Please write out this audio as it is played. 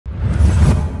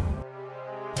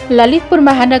ललितपुर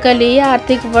महानगरले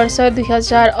आर्थिक वर्ष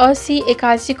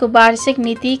 2080-81 को वार्षिक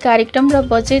नीति कार्यक्रम र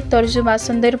बजेट तर्जुमा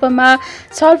सन्दर्भमा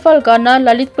छलफल गर्न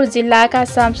ललितपुर जिल्लाका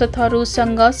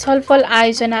सांसदहरूसँग छलफल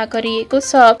आयोजना गरिएको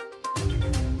छ।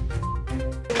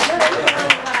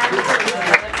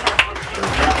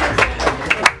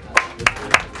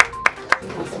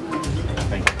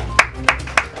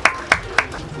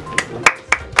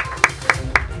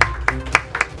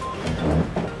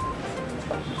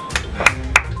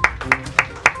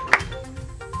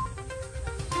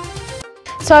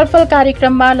 छलफल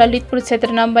कार्यक्रममा ललितपुर क्षेत्र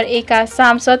नम्बर 1 का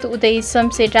सांसद उदय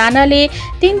शमशेर राणाले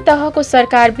 3 तहको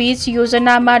सरकार बीच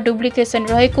योजनामा डुप्लिकेसन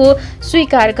रहेको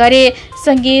स्वीकार गरे।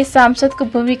 संघीय सांसदको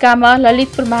भूमिकामा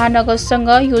ललितपुर महानगरसँग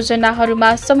योजनाहरूमा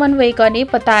समन्वय गर्ने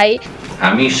बताए।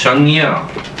 हामी संघीय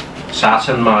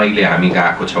शासनमा अहिले हामी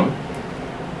गएको छौं,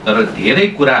 तर धेरै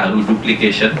कुराहरू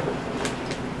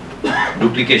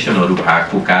डुप्लिकेसनहरू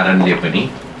भएको कारणले पनि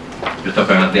यो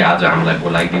तपाईहरुले आज हामीलाई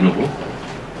बोलाइदिनु भयो।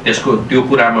 त्यसको त्यो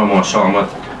कुरामा म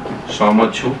सहमत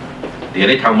छु।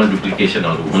 धेरै ठाउँमा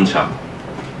डुप्लिकेसनहरू हुन्छ,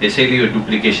 त्यसैले यो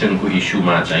डुप्लिकेसनको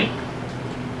इस्युमा चाहिँ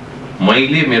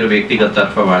मैले मेरो व्यक्तिगत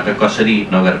तर्फबाट कसरी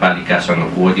नगरपालिकासँग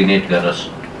कोअर्डिनेट गरेर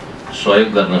सहयोग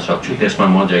गर्न सक्छु त्यसमा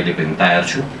म जहिले पनि तयार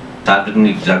छु।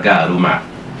 सार्वजनिक जग्गाहरूमा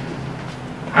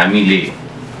हामीले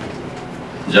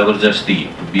जबरजस्ती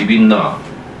विभिन्न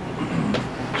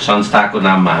संस्थाको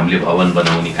नाममा हामीले भवन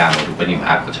बनाउने कामहरू पनि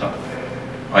भएको छ।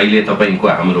 अहिले तपाईको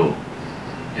हाम्रो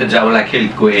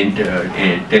जावलाखेलको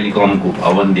टेलिकमको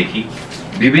भवनदेखि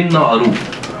विभिन्न अरू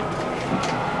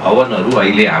भवनहरू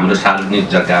अहिले हाम्रो सार्वजनिक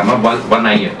जग्गामा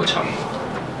बनाइएको छ।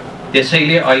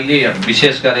 त्यसैले अहिले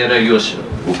विशेष गरेर यो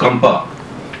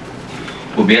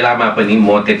भूकम्पको बेलामा पनि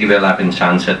म त्यति बेला पनि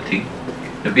सांसद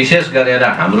थिएँ। विशेष गरेर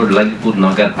हाम्रो ललितपुर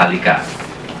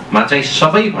नगरपालिकामा चाहिँ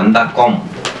सबैभन्दा कम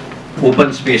ओपन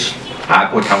स्पेस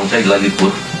भएको ठाउँ चाहिँ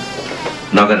ललितपुर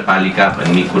नगरपालिका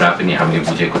भन्ने कुरा पनि हामीले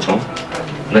बुझेको छौं।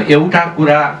 र एउटा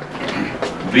कुरा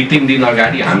 2-3 दिन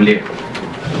अगाडि हामीले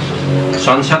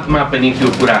संसदमा पनि त्यो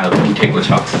कुराहरू उठेको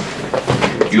छ।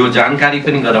 यो जानकारी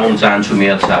पनि गराउन चाहन्छु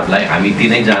मेयर साहबलाई। हामी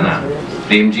तीनैजना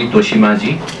प्रेमजी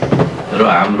तोसीमाजी र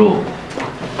हाम्रो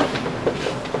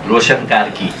रोशन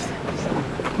कार्की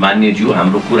मान्यज्यू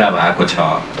हाम्रो कुरा भएको छ।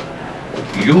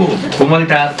 यो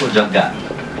कुमलटारको जग्गा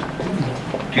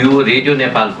त्यो रेडियो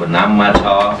नेपालको नाममा छ,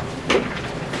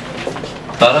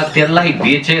 तर त्यसलाई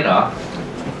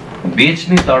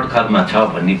बेच्ने तडखरमा छ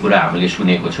भन्ने कुरा हामीले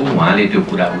सुनेको छौं। उहाँले त्यो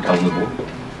कुरा उठाउनु भयो।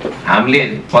 हामीले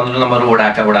 15 नम्बर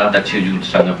वडाका वडा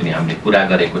अध्यक्षज्यूसँग पनि हामीले कुरा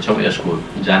गरेको छौं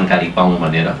यसको जानकारी पाऊँ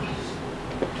भनेर।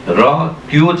 र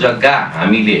त्यो जग्गा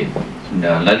हामीले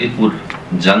ललितपुर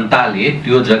जनताले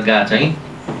त्यो जग्गा चाहिँ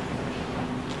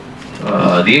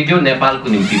रेडियो नेपालको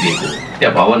निम्ति दिएको,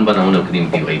 त्यहाँ भवन बनाउनको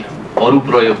निम्ति होइन, अरू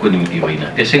प्रयोगको निम्ति होइन।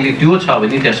 त्यसैले त्यो छ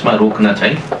भने त्यसमा रोक्न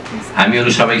चाहिँ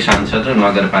हामीहरू सबै सांसद र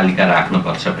नगरपालिका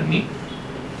राख्नुपर्छ भन्ने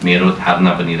मेरो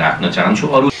धारणा पनि राख्न चाहन्छु।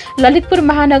 ललितपुर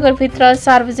महानगरभित्र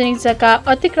सार्वजनिक जग्गा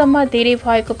अतिक्रमण धेरै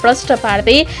भएको प्रश्न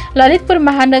पार्दै ललितपुर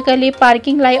महानगरले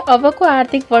पार्किङलाई अबको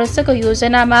आर्थिक वर्षको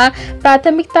योजनामा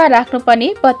प्राथमिकता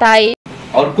राख्नुपर्ने बताए।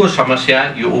 अर्को समस्या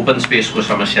यो ओपन स्पेसको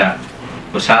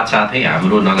समस्याको साथसाथै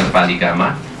हाम्रो नगरपालिकामा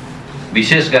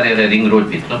विशेष गरेर रिङ रोड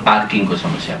भित्र पार्किङको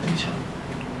समस्या पनि छ।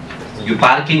 यो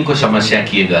पार्किङको समस्या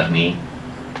के गर्ने,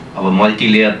 अब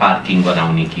मल्टिलेयर पार्किङ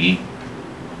बनाउने कि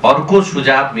अर्को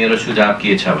सुझाव, मेरो सुझाव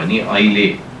के छ भने अहिले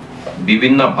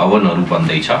विभिन्न भवनहरू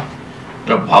बन्दैछ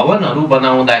र भवनहरू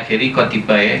बनाउँदाखेरि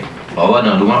कतिपय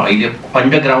भवनहरूमा अहिले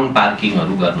अन्डरग्राउन्ड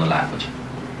पार्किङहरू गर्न लागेको छ।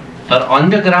 तर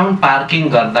अन्डरग्राउन्ड पार्किङ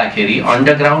गर्दाखेरि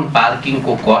अन्डरग्राउन्ड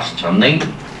पार्किङको कस्ट झन्डै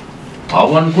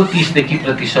भवनको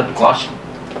 30% कस्ट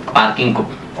पार्किङको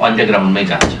अन्डरग्राउन्डमै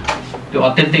जान्छ। त्यो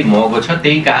अत्यन्तै महँगो छ।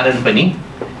 त्यही कारण पनि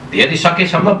धेरै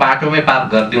सकेसम्म बाटोमै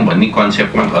पार्क गरिदिउँ भन्ने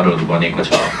कन्सेप्टमा घरहरू बनेको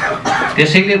छ।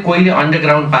 त्यसैले कोहीले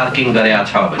अन्डरग्राउन्ड पार्किङ गरेका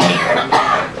छ भने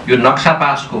यो नक्सा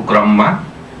पासको क्रममा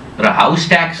र हाउस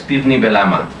ट्याक्स तिर्ने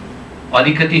बेलामा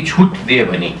अलिकति छुट दिए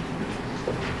भने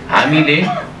हामीले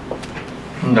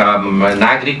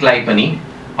नागरिकलाई पनि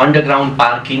अन्डरग्राउन्ड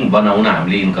पार्किङ बनाउन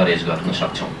हामीले इन्करेज गर्न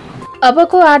सक्छौं।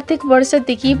 अबको आर्थिक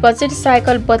वर्षदेखि बजेट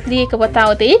साइकल बदलिएको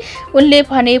बताउँदै उनले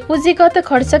भने पुँजीगत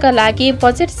खर्चका लागि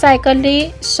बजेट साइकलले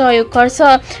सहयोग गर्छ।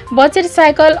 बजेट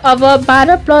साइकल अब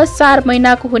 12+4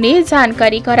 महिनाको हुने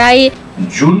जानकारी गराए।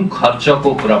 जुन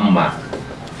खर्चको क्रममा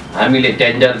हामीले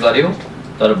टेन्डर गर्यौं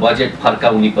तर बजेट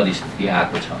फर्काउने परिस्थिति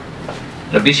आएको छ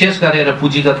र विशेष गरेर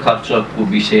पुँजीगत खर्चको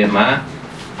विषयमा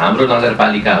हाम्रो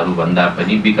नगरपालिकाहरू भन्दा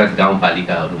पनि विकट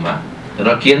गाउँपालिकाहरूमा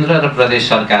र केन्द्र र प्रदेश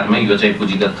सरकारमा यो चाहिँ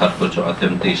पुँजीगत खर्चको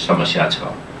अत्यन्तै समस्या छ।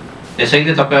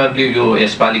 त्यसैले तपाईहरुले यो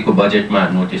यसपालिको बजेटमा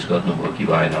नोटिस गर्नुभयो कि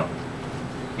भएन,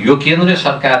 यो केन्द्र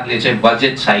सरकारले चाहिँ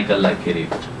बजेट साइकललाई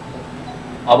फेरेको छ।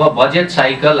 अब बजेट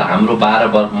साइकल हाम्रो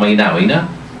 12 महिना होइन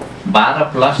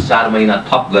 12 + 4 महिना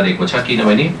थप गरेको छ,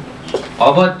 किनभने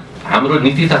अब हाम्रो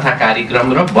नीति तथा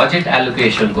कार्यक्रम र बजेट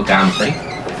एलोकेसनको काम चाहिँ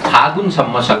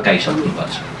फागुनसम्म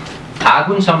सकाइसक्नुपर्छ।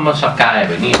 फागुनसम्म सकायो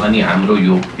भने अनि हाम्रो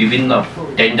यो विभिन्न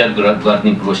टेन्डर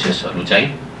गर्ने प्रोसेसहरू चाहिँ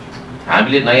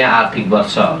हामीले नयाँ आर्थिक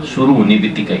वर्ष सुरु हुने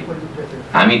बित्तिकै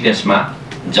हामी त्यसमा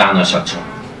जान सक्छौँ।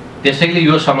 त्यसैले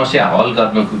यो समस्या हल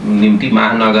गर्नको निम्ति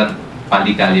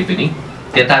महानगरपालिकाले पनि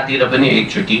त्यतातिर पनि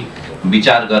एकचोटि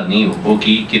विचार गर्ने हो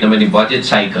कि, किनभने बजेट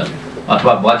साइकल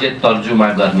अथवा बजेट तर्जुमा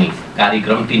गर्ने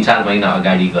कार्यक्रम 3-4 महिना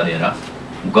अगाडि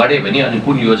गरे भने अनि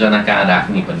कुन योजना कहाँ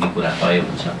राख्ने भन्ने कुरा तय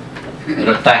हुन्छ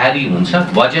र तयारी हुन्छ।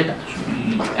 बजेट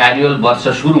एनुअल वर्ष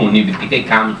सुरु हुने बित्तिकै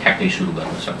काम ठ्याक्कै सुरु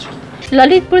गर्न सक्छौँ।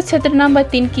 ललितपुर क्षेत्र नम्बर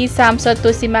 3 की सांसद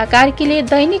तोसीमा कार्कीले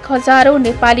दैनिक हजारौं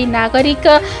नेपाली नागरिक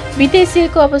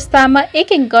विदेशीको अवस्थामा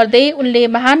एक गर्दै उनले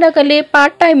महानगरले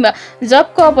पार्ट टाइम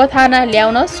जबको अवधारणा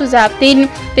ल्याउन सुझाव दिइन्।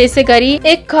 त्यसैगरी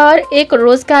एक घर एक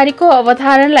रोजगारीको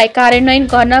अवधारणालाई कार्यान्वयन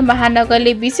गर्न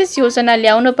महानगरले विशेष योजना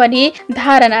ल्याउन पनि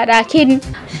धारणा राखिन्।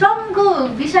 श्रमको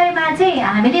विषयमा चाहिँ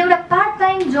हामीले एउटा पार्ट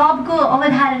टाइम जबको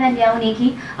अवधारणा ल्याउने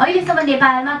कि अहिलेसम्म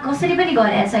नेपालमा कसरी पनि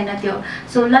गरेको छैन त्यो।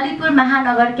 सो ललितपुर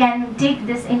महानगर क्यान टेक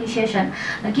दिस इनिसिएसन,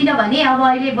 किनभने अब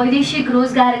अहिले वैदेशिक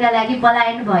रोजगारका लागि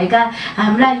पलायन भएका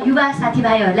हाम्रा युवा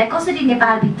साथीभाइहरूलाई कसरी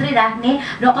नेपालभित्रै राख्ने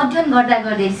र अध्ययन गर्दा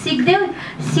गर्दै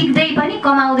सिक्दै पनि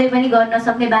कमाउँदै पनि गर्न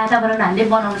सक्ने वातावरण हामीले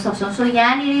बनाउन सक्छौँ। सो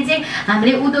यहाँनिर चाहिँ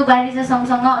हामीले उद्योग वाणिज्य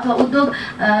सँगसँग अथवा उद्योग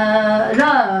र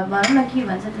भनौँ न के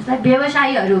भन्छ त्यसलाई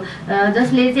व्यवसायीहरू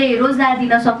जसले चाहिँ रोजगार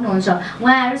दिन सक्नुहुन्छ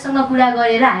उहाँहरूसँग कुरा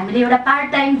गरेर हामीले एउटा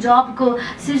पार्ट टाइम जबको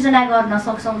सिर्जना गर्न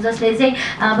सक्छौँ, जसले चाहिँ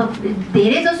अब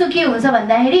धेरै जसो के हुन्छ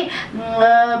भन्दाखेरि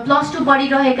 +2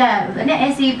 पढिरहेका होइन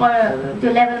एसई त्यो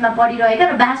लेभलमा पढिरहेका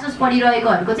र ब्याचलर्स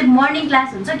पढिरहेकोहरूको चाहिँ मर्निङ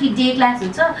क्लास हुन्छ कि डे क्लास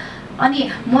हुन्छ, अनि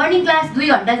मर्निङ क्लास 2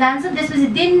 घण्टा जान्छ, त्यसपछि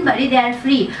दिनभरि दे आर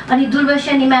फ्री, अनि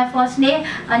दुर्व्यसनीमा फस्ने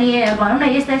अनि भनौँ न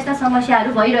यस्ता यस्ता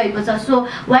समस्याहरू भइरहेको छ। So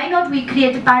why not we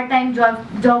create part time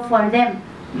job for them,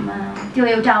 त्यो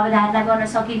एउटा अवधारणा गर्न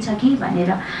सकिन्छ कि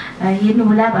भनेर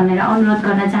हेर्नुहोला भनेर अनुरोध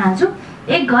गर्न चाहन्छु।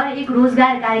 एक घर एक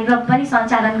रोजगार कार्यक्रम पनि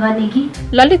सञ्चालन गर्ने कि।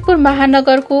 ललितपुर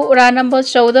महानगरको वडा नम्बर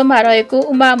 14 मा रहेको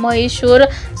उमा महेश्वर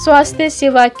स्वास्थ्य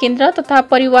सेवा केन्द्र तथा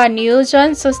परिवार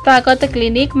नियोजन संस्थागत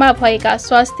क्लिनिकमा भएका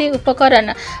स्वास्थ्य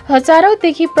उपकरण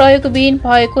हजारौंदेखि प्रयोगविहीन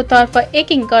भएको तर्फ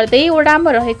एकिङ गर्दै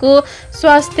वडामा रहेको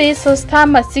स्वास्थ्य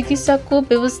संस्थामा चिकित्सकको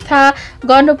व्यवस्था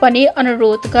गर्नुपर्ने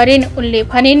अनुरोध गरिन्। उनले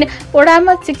भनिन्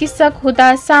वडामा चिकित्सक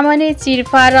हुँदा सामान्य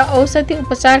चिरफार र औषधि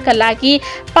उपचारका लागि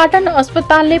पाटन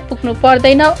अस्पतालले पुग्नु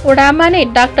पर्दैन। वडामा नै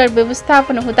डाक्टर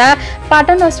व्यवस्थापन हुँदा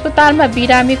पाटन अस्पतालमा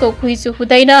बिरामीको घुइँचो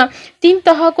हुँदैन। 3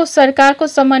 तहको सरकारको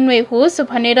समन्वय होस्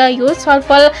भनेर यो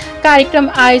छलफल कार्यक्रम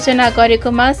आयोजना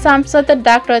गरेकोमा सांसद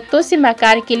डाक्टर तोसीमा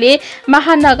कार्कीले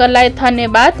महानगरलाई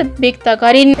धन्यवाद व्यक्त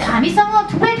गरिन्। हामीसँग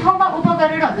थुप्रै ठाउँमा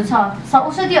उपकरणहरू छ,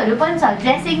 औषधिहरू पनि छ,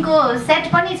 ड्रेसिङको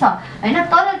सेट पनि छ हैन,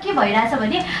 तर के भइरहेछ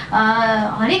भने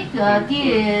हरेक ती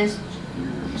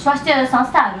स्वास्थ्य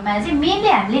संस्थाहरूमा चाहिँ मेनली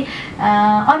हामीले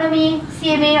अनमी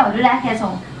सिएमएहरू राखेका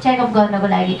छौँ चेकअप गर्नको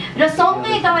लागि, र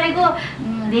सँगै तपाईँको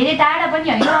धेरै टाढा पनि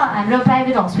होइन हाम्रो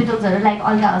private हस्पिटल्सहरू like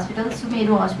alga hospital,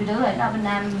 Sumeru hospital होइन, अब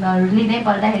नामहरू लिँदै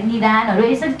पर्दाखेरि निदानहरू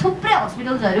यसरी थुप्रै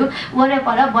हस्पिटल्सहरू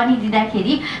वरपर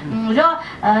बनिदिँदाखेरि र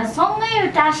सँगै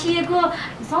टाँसिएको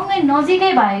सँगै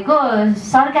नजिकै भएको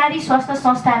सरकारी स्वास्थ्य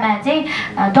संस्थामा चाहिँ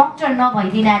डाक्टर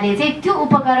नभइदिनाले चाहिँ त्यो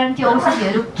उपकरण त्यो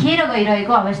औषधिहरू खेर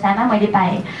गइरहेको अवस्थामा मैले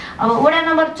पाएँ। अब वडा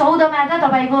नम्बर 14 मा त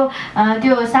तपाईँको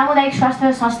त्यो सामुदायिक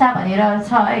स्वास्थ्य संस्था भनेर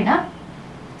छ होइन,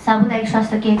 सामुदायिक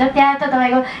स्वास्थ्य केन्द्र, त्यहाँ त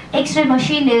तपाईँको x-ray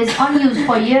machine is अनयुज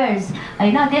for years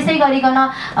होइन। त्यसै गरिकन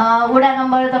वडा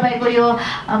नम्बर तपाईँको यो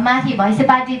माथि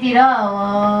भैँसेपाटीतिर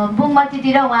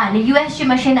बुङमतीतिर उहाँहरूले युएसजी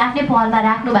मसिन आफ्नै पहलमा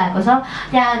राख्नु भएको छ,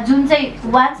 त्यहाँ जुन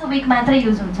चाहिँ वान्स अ विक मात्रै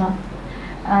युज हुन्छ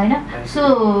होइन। सो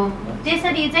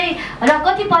त्यसरी चाहिँ र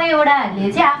कतिपय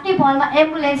वडाहरूले चाहिँ आफ्नै पहलमा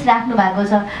एम्बुलेन्स राख्नु भएको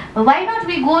छ। Why not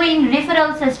we go in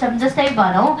referral system, जस्तै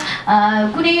भनौँ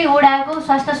कुनै वडाको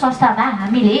स्वास्थ्य संस्थामा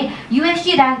हामीले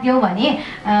युएसजी राखिदियौँ भने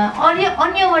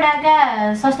अन्य वडाका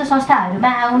स्वास्थ्य संस्थाहरूमा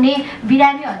आउने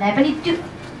बिरामीहरूलाई पनि त्यो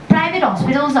प्राइभेट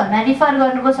हस्पिटल्सहरूमा रिफर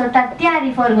गर्नुको सट्टा त्यहाँ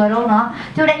रिफर गरौँ न।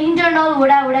 त्यो एउटा इन्टरनल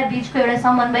वडा बिचको एउटा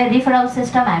समन्वय रेफरल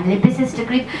सिस्टम हामीले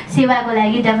विशिष्टकृत सेवाको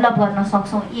लागि डेभलप गर्न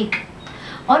सक्छौँ। एक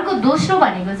अर्को दोस्रो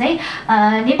भनेको चाहिँ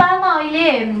नेपालमा अहिले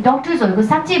डक्टर्सहरूको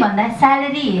साँच्चै भन्दा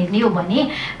स्यालेरी हेर्ने हो भने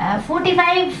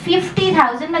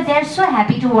 45-50,000 मा they are so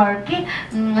happy to work कि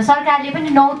सरकारले पनि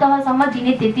 9 तहसम्म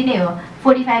दिने त्यति नै हो,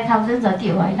 45,000 जति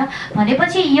हो होइन।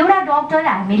 भनेपछि एउटा डक्टर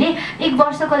हामीले 1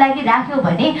 वर्षको लागि राख्यो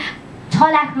भने 6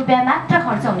 6 लाख रुपियाँ मात्र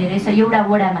खर्च हुने रहेछ एउटा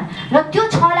वडामा र त्यो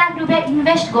 6 लाख रुपियाँ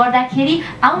इन्भेस्ट गर्दाखेरि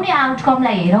आउने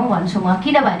आउटकमलाई हेरौँ भन्छु म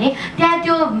किनभने त्यहाँ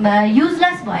त्यो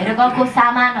युजलेस भएर गएको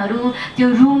सामानहरू त्यो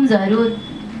रुम्सहरू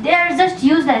दे आर जस्ट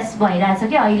युजलेस भइरहेछ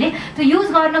कि अहिले त्यो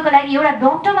युज गर्नको लागि एउटा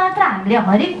डक्टर मात्र हामीले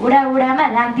हरेक वडामा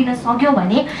राखिदिन सक्यौँ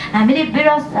भने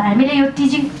हामीले यो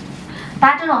टिचिङ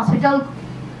पाटन हस्पिटल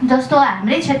जस्तो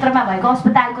हाम्रै क्षेत्रमा भएको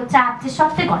अस्पतालको चाप चाहिँ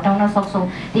सबै घटाउन सक्छौँ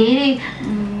धेरै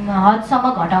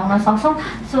हदसम्म घटाउन सक्छौँ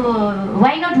so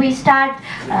why not we start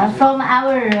from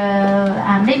our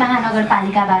हाम्रै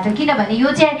महानगरपालिकाबाट किनभने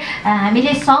यो चाहिँ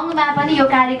हामीले सङ्घमा पनि यो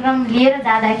कार्यक्रम लिएर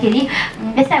जाँदाखेरि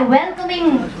यसलाई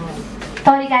वेलकमिङ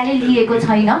तरिकाले लिएको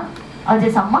छैन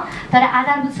अझैसम्म तर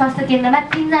आधारभूत स्वास्थ्य केन्द्रमा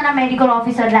 3 जना मेडिकल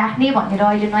अफिसर राख्ने भनेर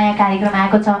अहिले नयाँ कार्यक्रम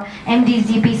आएको छ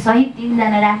एमडिजिपी सहित 3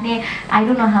 जना राख्ने I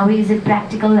don't know how is it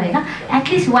practical होइन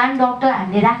एटलिस्ट 1 डक्टर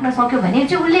हामीले राख्न सक्यो भने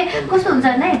चाहिँ उसले कस्तो हुन्छ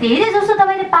भने धेरै जस्तो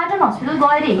तपाईँले पाटन हस्पिटल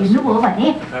गएर हेर्नुभयो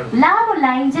भने लामो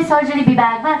लाइन चाहिँ सर्जरी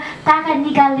विभागमा टाका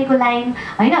निकाल्नेको लाइन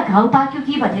होइन घाउ पाक्यो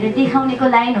कि भनेर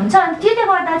देखाउनेको लाइन हुन्छ अनि त्यसले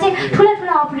गर्दा चाहिँ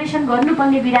ठुला अपरेसन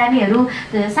गर्नुपर्ने बिरामीहरू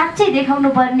साँच्चै देखाउनु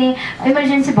पर्ने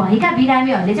इमर्जेन्सी भएका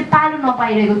बिरामीहरूले चाहिँ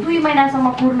नपाइरहेको 2 महिनासम्म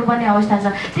कुर्नुपर्ने अवस्था छ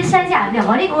त्यसलाई चाहिँ हामीले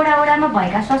हरेक वडामा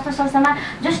भएका स्वास्थ्य संस्थामा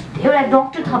जस्ट एउटा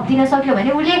डक्टर थपिदिन सक्यो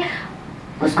भने उसले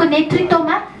उसको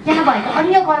नेतृत्वमा त्यहाँ भएका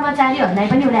अन्य कर्मचारीहरूलाई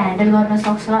पनि उसले ह्यान्डल गर्न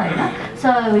सक्छ होइन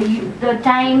so the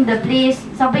time the place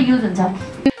सबै युज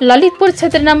हुन्छ ललितपुर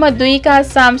क्षेत्र नम्बर 2 का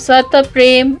सांसद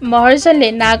प्रेम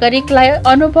महर्जनले नागरिकलाई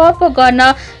अनुभव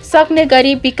गर्न सक्ने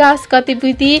गरी विकास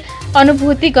गतिविधि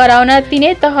अनुभूति गराउन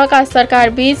तिनै तहका सरकार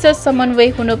बीच समन्वय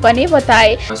हुनुपर्ने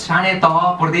बताए। स्थानीय तह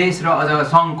प्रदेश र अझ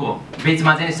सङ्घको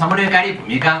बीचमा चाहिँ समन्वयकारी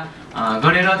भूमिका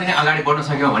गरेर चाहिँ अगाडि बढ्न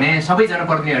सक्यो भने सबै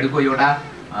जनप्रतिनिधिहरूको एउटा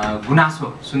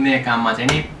गुनासो सुन्ने काममा चाहिँ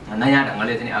नि नयाँ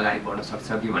ढङ्गले चाहिँ अगाडि बढ्न सक्छ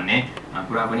कि भन्ने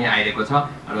कुरा पनि आइरहेको छ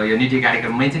र यो नीति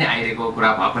कार्यक्रममै चाहिँ आइरहेको कुरा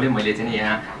भएकोले मैले चाहिँ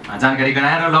यहाँ जानकारी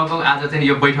गराएर लगभग आज चाहिँ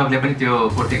यो बैठकले पनि त्यो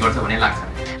पूर्ति गर्छ भन्ने लाग्छ।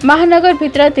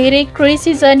 महानगरभित्र धेरै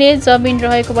कृषिजन्य जमिन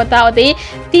रहेको बताउँदै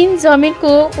तीन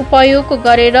जमिनको उपयोग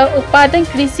गरेर उत्पादन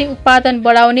कृषि उत्पादन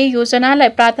बढाउने योजनालाई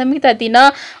प्राथमिकता दिन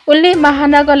उनले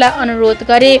महानगरलाई अनुरोध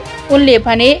गरे। उनले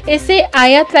भने यसै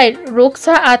आयातलाई रोक्छ,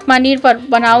 आत्मनिर्भर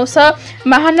बनाउँछ।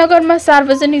 महानगरमा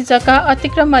सार्वजनिक जग्गा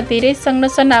अतिक्रमण धेरै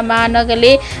संरचना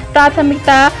महानगरले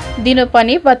प्राथमिकता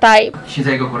दिनुपर्ने बताए।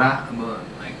 सिँचाइको कुरा,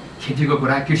 खेतीको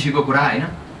कुरा, कृषिको कुरा हैन,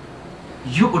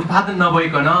 यो उत्पादन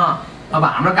नभइकन अब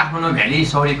हाम्रो काठमाडौँ भ्याली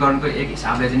सहरीकरणको एक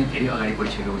हिसाबले चाहिँ धेरै अगाडि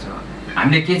बढिसकेको छ।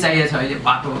 हामीले के चाहिएको छ अहिले,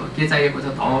 बाटो के चाहिएको छ,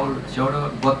 थौल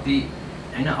सडक बत्ती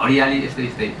हैन, हरियाली यस्तै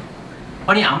यस्तै।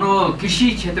 अनि हाम्रो कृषि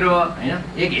क्षेत्र हैन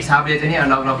एक हिसाबले चाहिँ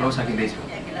लगभग सकिँदैछ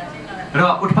र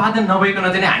उत्पादन नभइकन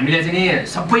चाहिँ हामीले चाहिँ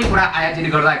सबै कुरा आयातित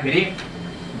गर्दाखेरि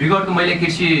विगतको मैले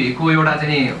कृषिको एउटा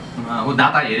चाहिँ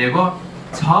दाता हेरेको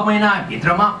 6 महिना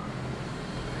भित्रमा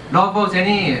लगभग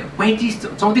चाहिँ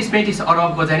 34-35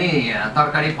 अरबको चाहिँ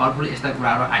तरकारी फलफुल यस्ता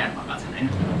कुराहरू आयात भएका छन् हैन।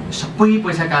 सबै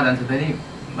पैसा कहाँ जान्छ त नि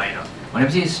बाहिर।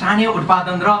 भनेपछि स्थानीय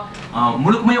उत्पादन र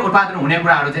मुलुकमै उत्पादन हुने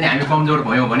कुराहरू चाहिँ हामी कमजोर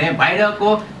भयौँ भने बाहिरको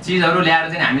चिजहरू ल्याएर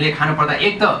चाहिँ हामीले खानु पर्दा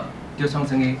एक त त्यो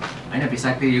सँगसँगै हैन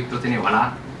विषाक्त युक्त चाहिँ होला,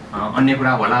 अन्य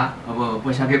कुरा होला, अब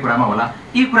पैसाकै कुरामा होला।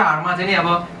 यी कुराहरूमा चाहिँ अब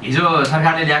हिजो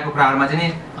सरकारले ल्याएको कुराहरूमा चाहिँ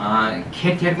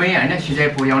खेतमै हैन सिँचाइ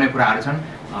पुर्याउने कुराहरू छन्,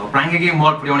 प्राङ्गिक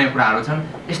मल पुर्याउने कुराहरू छन्।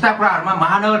 यस्ता कुराहरूमा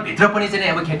महानगरभित्र पनि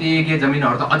चाहिँ अब खेतीकै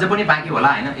जमिनहरू त अझ पनि बाँकी होला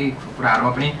हैन। यी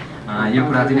कुराहरूमा पनि यो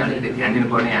कुरा चाहिँ अलिकति ध्यान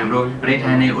दिनुपर्ने, हाम्रो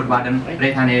रैथाने उत्पादन,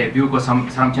 रैथाने बिउको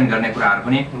संरक्षण गर्ने कुराहरू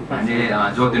पनि हामीले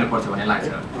जोड दिनुपर्छ भन्ने लाग्छ।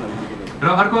 र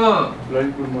अर्को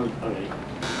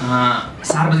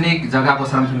सार्वजनिक जग्गाको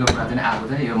संरक्षणको कुरा चाहिँ आएको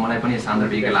छ, यो मलाई पनि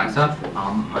सान्दर्भिक लाग्छ।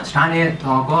 स्थानीय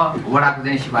तहको वडाको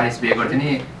चाहिँ सिफारिस बेगर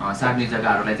चाहिँ सार्वजनिक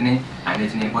जग्गाहरूलाई चाहिँ हामीले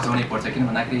चाहिँ बचाउनै पर्छ। किन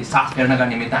भन्दाखेरि सास फेर्नका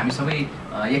निमित्त हामी सबै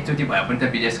एकचोटि भए पनि त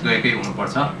विदेश गएकै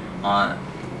हुनुपर्छ।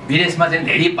 विदेशमा चाहिँ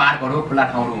धेरै पार्कहरू, खुल्ला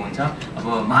ठाउँहरू हुन्छ। अब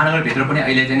महानगरभित्र पनि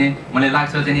अहिले चाहिँ मलाई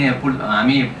लाग्छ चाहिँ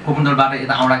हामी कोपुन्दलबाट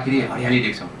यता आउँदाखेरि हरियाली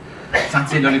देख्छौँ।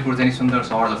 साँच्चै ललितपुर चाहिँ सुन्दर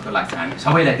सहर जस्तो लाग्छ। हामी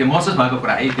सबैलाई त्यो महसुस भएको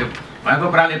कुरा है, त्यो भएको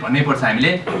कुराले भन्नै पर्छ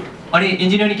हामीले। अनि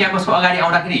इन्जिनियरिङ क्याम्पसको अगाडि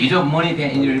आउँदाखेरि हिजो म नि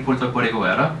त्यहाँ इन्जिनियरिङ पुलचोक पढेको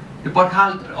भएर त्यो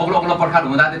पर्खाल अग्लो पर्खाल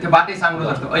हुँदा त्यो बाटै साङ्गो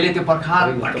जस्तो, अहिले त्यो पर्खाल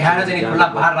भट्काएर चाहिँ खुल्ला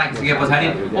बार राखिसके पछाडि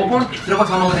ओपन भित्रको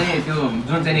सम्म चाहिँ त्यो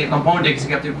जुन चाहिँ कम्पाउन्ड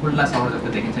देखिसके त्यो खुल्ला सहर जस्तो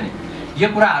देखिन्छ नि। यो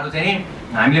कुराहरू चाहिँ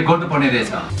हामीले गर्नुपर्ने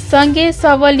रहेछ। सङ्घीय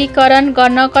सबलीकरण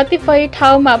गर्न कतिपय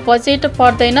ठाउँमा बजेट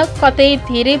पर्दैन, कतै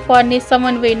धेरै पर्ने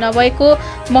समन्वय नभएको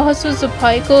महसुस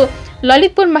भएको।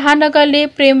 ललितपुर महानगरले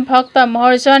प्रेम भक्त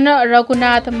महर्जन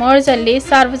रघुनाथ महर्जनले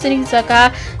सार्वजनिक जग्गा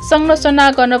संरचना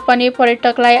गर्नुपर्ने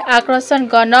पर्यटकलाई आकर्षण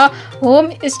गर्न होम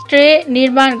स्टे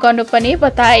निर्माण गर्नुपर्ने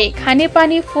बताए।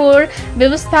 खानेपानी फोहोर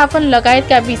व्यवस्थापन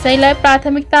लगायतका विषयलाई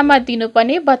प्राथमिकतामा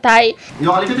दिनुपर्ने बताए।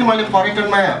 यो अलिकति मैले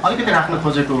पर्यटनमा अलिकति राख्न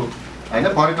खोजेको हैन,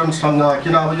 पर्यटनसँग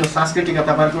किन अब यो सांस्कृतिक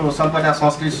तपाईको सम्पदा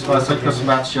संस्कृति सहितको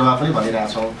समाज सेवा पनि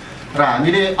भनिरहेछौँ र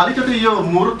हामीले अलिकति यो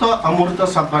मूर्त अमूर्त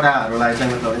सम्पदाहरूलाई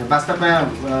चाहिँ मतलब वास्तवमा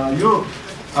यो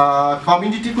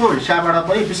कम्युनिटीको हिसाबबाट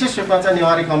पनि विशेष रूपमा चाहिँ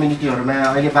नेवारी कम्युनिटीहरूमा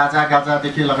अहिले बाजा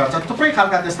गाजादेखि लगाएर थुप्रै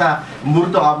खालका त्यस्ता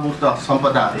मूर्त अमूर्त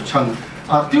सम्पदाहरू छन्।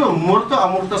 त्यो मूर्त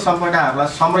अमूर्त सम्पदाहरूलाई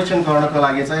संरक्षण गर्नको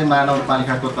लागि चाहिँ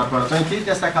महानगरपालिकाको तर्फबाट चाहिँ केही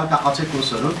त्यस्ता खालका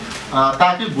अचेकोषहरू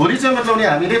ताकि भोलि चाहिँ मतलब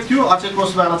हामीले त्यो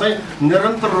अचेकोषबाट चाहिँ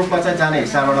निरन्तर रूपमा चाहिँ जाने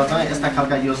हिसाबबाट चाहिँ यस्ता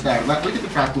खालका योजनाहरूमा अलिकति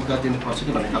प्राथमिकता दिनुपर्छ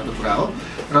कि भन्ने खालको कुरा हो।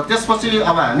 र त्यसपछि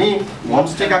अब हामी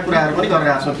होमस्टेका कुराहरू पनि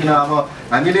गरिरहेका छौँ, किन अब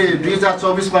हामीले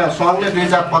 2024मा सङ्घले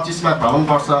 2025मा भ्रमण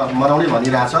वर्ष मनाउने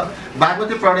भनिरहेछ।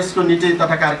 बागमती प्रदेशको नीति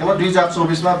तथा कार्यक्रममा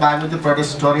 2024मा बागमती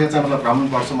प्रदेश स्तरीय चाहिँ मतलब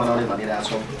भ्रमण वर्ष मनाउने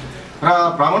भनिरहेछौँ र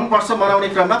भ्रमण वर्ष मनाउने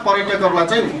क्रममा पर्यटकहरूलाई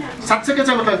चाहिँ साँच्चैकै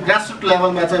चाहिँ मतलब ग्रासरुट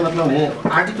लेभलमा चाहिँ मतलब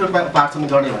आर्थिक रूपमा उपार्जन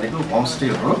गर्ने भनेको होमस्टे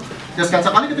हो। त्यसका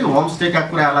चाहिँ अलिकति होमस्टेका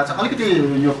कुराहरूलाई चाहिँ अलिकति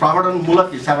यो प्रवर्धनमूलक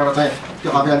हिसाबबाट चाहिँ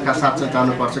त्यो अभियानका साथ चाहिँ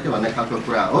जानुपर्छ कि भन्ने खालको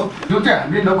कुरा हो। जो चाहिँ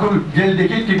हामीले नकुल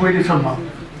जेलदेखि टिपोइलीसम्म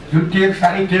जुन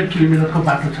 13.5 किलोमिटरको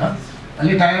बाटो छ,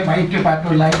 अलि टाढा त्यो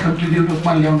बाटोलाई कन्टिन्यू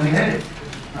रूपमा ल्याउने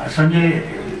सङ्घीय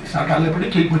सरकारले पनि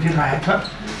केही बुझिरहेको छ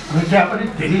र त्यहाँ पनि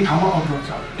धेरै ठाउँमा अवरोध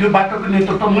छ। त्यो बाटोको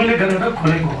नेतृत्व मैले गरेर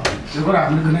खोलेको हो। यो कुरा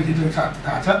हाम्रो गणेशजीलाई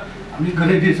थाहा छ। हामी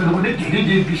गणेशजीसँग पनि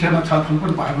धेरै विषयमा छलफल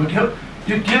पनि भएको थियो।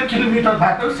 त्यो 13 किलोमिटर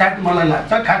बाटो सायद मलाई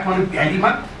लाग्छ काठमाडौँ भ्यालीमा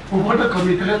उपभोक्ता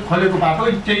कमिटीले खोलेको बाटो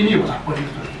त्यही नै होला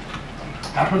पहिलो।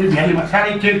 काठमाडौँ भ्यालीमा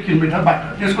 13.5 किलोमिटर बाटो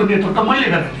त्यसको नेतृत्व मैले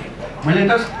गरेको थिएँ। मैले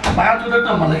त बाटो त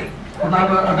मलाई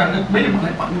उनीहरूको अदालतमै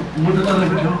मलाई मुद्दा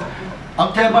चलेको थियो,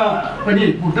 अख्तियारमा पनि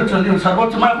मुद्दा चल्यो,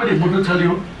 सर्वोच्चमा पनि मुद्दा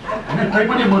चल्यो होइन।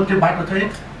 तैपनि म त्यो बाटो चाहिँ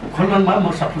खोल्नमा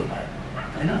म सफल भएँ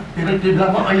होइन। त्यो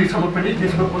बेलामा अहिलेसम्म पनि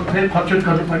त्यसको खर्च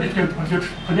गर्नुपर्ने त्यो खर्च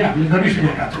पनि हामीले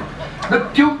गरिसकेका छौँ र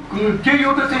त्यो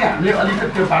एउटा चाहिँ हामीले अलिकति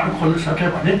त्यो बाटो खोल्न सक्यो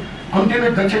भने कम्तीमा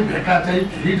दक्षिण भेगका चाहिँ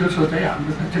धेरै जसो चाहिँ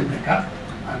हाम्रो दक्षिण भेगका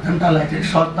जनतालाई चाहिँ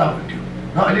सहजता हुन्थ्यो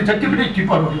र अहिले जति पनि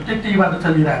टिपरहरू त्यही बाटो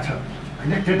चलिरहेछ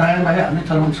होइन। त्यो दायाँ बायाँ हामीले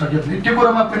चलाउन सक्यो भने त्यो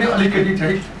कुरोमा पनि अलिकति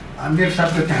चाहिँ मेरो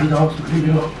साथले ध्यान जाओस् भन्ने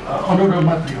मेरो अनुरोध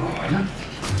मात्रै हो होइन।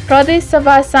 प्रदेश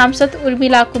सभा सांसद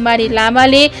उर्मिला कुमारी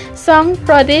लामाले सङ्घ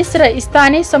प्रदेश र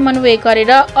स्थानीय समन्वय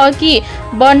गरेर अघि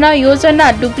बढ्न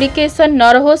योजना डुप्लिकेसन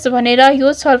नरहोस् भनेर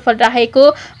यो छलफल राखेको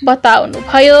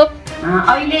बताउनुभयो।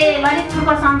 अहिले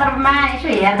ललितपुरको सन्दर्भमा यसो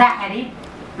हेर्दाखेरि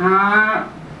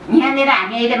यहाँनिर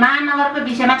हामी अहिले महानगरको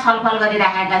विषयमा छलफल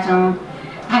गरिराखेका छौँ।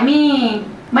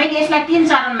 मैले यसलाई 3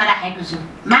 चरणमा राखेको छु।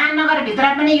 महानगरभित्र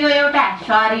पनि यो एउटा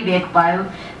सहरी भेग भयो,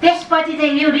 त्यसपछि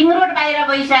चाहिँ यो रिङ रोड बाहिर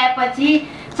गइसकेपछि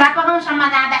चापागाउँसम्म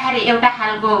जाँदाखेरि एउटा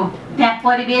खालको त्यहाँ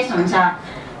परिवेश हुन्छ,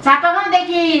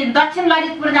 चापागाउँदेखि दक्षिण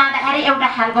ललितपुर जाँदाखेरि एउटा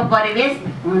खालको परिवेश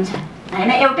हुन्छ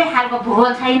होइन। एउटै खालको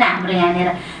भूगोल छैन हाम्रो यहाँनिर।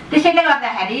 त्यसैले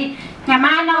गर्दाखेरि यहाँ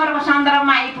महानगरको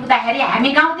सन्दर्भमा आइपुग्दाखेरि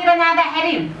हामी गाउँतिर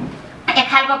जाँदाखेरि एक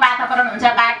खालको वातावरण हुन्छ,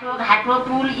 बाटो घाटो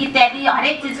पुल इत्यादि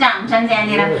हरेक चिजका हुन्छन्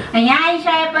त्यहाँनिर। यहाँ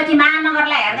आइसकेपछि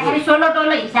महानगरलाई हेर्दाखेरि सोलो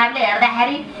टोलो हिसाबले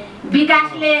हेर्दाखेरि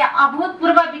विकासले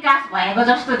अभूतपूर्व विकास भएको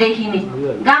जस्तो देखिने,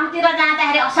 गाउँतिर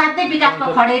जाँदाखेरि असाध्यै विकासको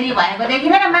खडेरी भएको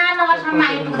देखिने र महानगरसम्म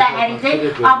आइपुग्दाखेरि चाहिँ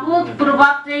अभूतपूर्व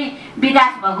चाहिँ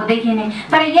विकास भएको देखिने।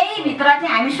 तर यही भित्र चाहिँ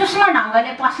हामी सूक्ष्म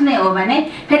ढङ्गले पस्ने हो भने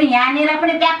फेरि यहाँनिर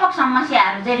पनि व्यापक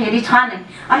समस्याहरू चाहिँ फेरि छन्।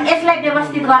 अनि यसलाई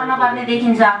व्यवस्थित गर्नुपर्ने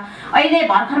देखिन्छ। अहिले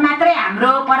भर्खर मात्रै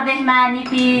हाम्रो प्रदेशमा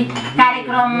नीति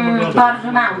कार्यक्रम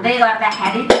तर्जुमा हुँदै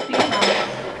गर्दाखेरि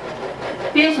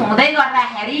पेश हुँदै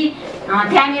गर्दाखेरि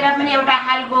त्यहाँनिर पनि एउटा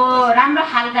खालको राम्रो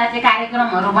खालका चाहिँ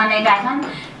कार्यक्रमहरू बनेका छन्।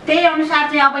 त्यही अनुसार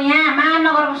चाहिँ अब यहाँ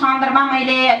महानगरको सन्दर्भमा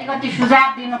मैले अलिकति सुझाव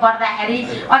दिनु पर्दाखेरि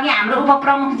अघि हाम्रो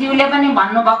उपप्रमुखज्यूले पनि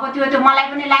भन्नुभएको थियो, त्यो मलाई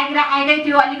पनि लागिरहेकै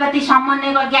थियो अलिकति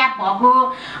समन्वयको ग्याप भएको।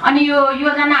 अनि यो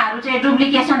योजनाहरू चाहिँ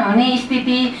डुप्लिकेसन हुने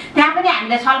स्थिति त्यहाँ पनि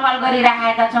हामीले छलफल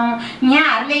गरिरहेका छौँ।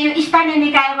 यहाँहरूले यो स्थानीय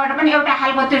निकायबाट पनि एउटा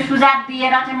खालको त्यो सुझाव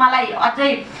दिएर चाहिँ मलाई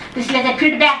अझै त्यसले चाहिँ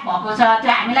फिडब्याक भएको छ।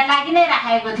 त्यो हामीलाई लागि नै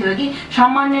राखेको थियो कि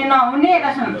समन्वय नहुने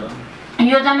र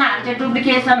योजनाहरू चाहिँ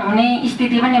डुप्लिकेसन हुने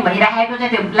स्थिति पनि भइरहेको छ,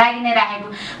 त्यो लागि नै राखेको।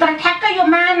 तर ठ्याक्कै यो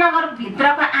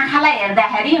महानगरभित्रको आँखालाई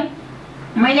हेर्दाखेरि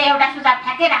मैले एउटा सुझाव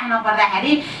ठ्याक्कै राख्नु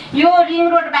पर्दाखेरि यो रिङ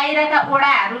रोड बाहिरका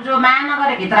ओडाहरू जो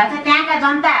महानगरभित्र छ त्यहाँका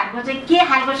जनताहरूको चाहिँ के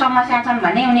खालको समस्या छन्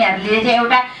भने उनीहरूले चाहिँ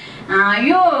एउटा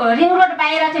यो रिङ रोड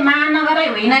बाहिर चाहिँ महानगरै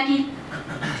होइन कि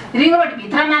रिङ रोड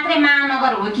भित्र मात्रै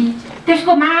महानगर हो कि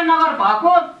त्यसको महानगर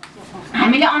भएको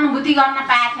हामीले अनुभूति गर्न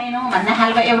पाएको छैनौँ भन्ने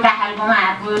खालको एउटा खालको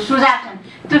उहाँहरूको सुझाव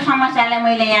छन्। त्यो समस्यालाई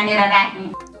मैले यहाँनिर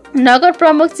राखेँ। नगर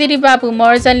प्रमुख चिरीबाबु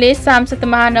महर्जनले सांसद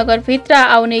महानगरभित्र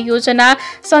आउने योजना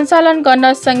सञ्चालन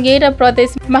गर्न सङ्घीय र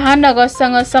प्रदेश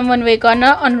महानगरसँग समन्वय गर्न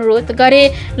अनुरोध गरे।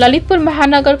 ललितपुर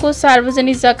महानगरको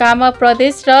सार्वजनिक जग्गामा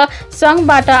प्रदेश र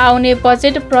सङ्घबाट आउने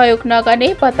बजेट प्रयोग नगर्ने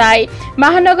बताए।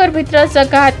 महानगरभित्र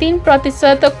जग्गा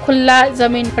 3% खुल्ला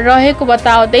जमिन रहेको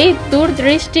बताउँदै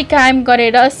दूरदृष्टि कायम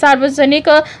गरेर सार्वजनिक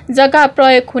जग्गा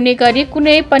प्रयोग हुने गरी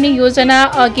कुनै पनि योजना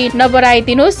अघि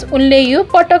नबढाइदिनुहोस्। उनले यो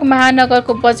पटक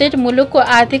महानगरको बजेट मुलुकको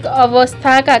आर्थिक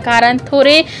अवस्थाका कारण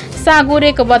थोरै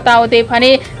साँगुरेको बताउँदै भने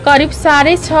करिब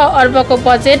 6.5 अर्बको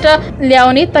बजेट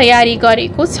ल्याउने तयारी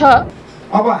गरेको छ।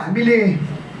 अब हामीले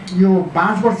यो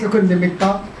 5 वर्षको निमित्त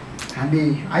हामी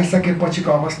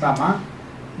आइसकेपछिको अवस्थामा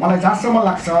मलाई जहाँसम्म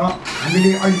लाग्छ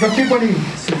हामीले अहिले जति पनि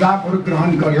सुझावहरू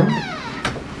ग्रहण गर्यौँ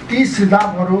ती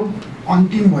सुझावहरू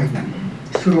अन्तिम होइनन्,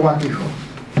 सुरुवाती हो।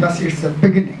 Just it's the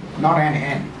beginning not an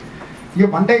and. यो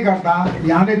भन्दै गर्दा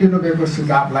यहाँले दिनुभएको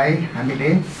सुझावलाई हामीले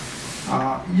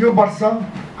यो वर्ष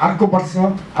अर्को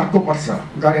वर्ष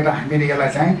गरेर हामीले यसलाई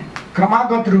चाहिँ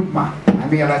क्रमागत रूपमा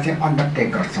हामी यसलाई चाहिँ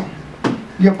अन्डरटेक गर्छौँ।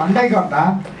 यो भन्दै गर्दा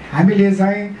हामीले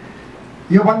चाहिँ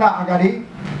योभन्दा अगाडि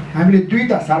हामीले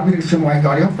 2टा सार्वजनिक सुनवाई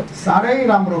गऱ्यौँ। साह्रै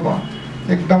राम्रो भयो,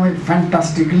 एकदमै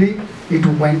फ्यान्टास्टिकली इट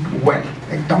वेन्ट वेल।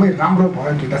 एकदमै राम्रो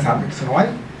भयो 2टा सार्वजनिक सुनवाई।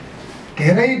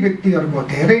 धेरै व्यक्तिहरूको,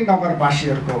 धेरै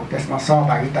नगरवासीहरूको त्यसमा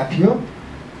सहभागिता थियो।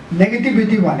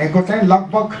 नेगेटिभिटी भनेको चाहिँ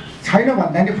लगभग छैन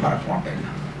भन्दा नि फरक पर्दैन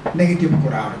नेगेटिभ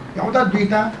कुराहरू। एउटा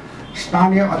 2टा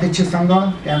स्थानीय अध्यक्षसँग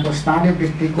त्यहाँको स्थानीय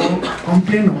व्यक्तिको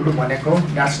कम्प्लेन हुनु भनेको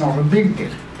that's not a big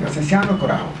deal, त्यो चाहिँ सानो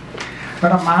कुरा हो।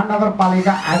 तर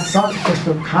महानगरपालिका एज सच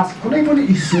त्यस्तो खास कुनै पनि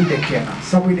इस्यु देखिएन।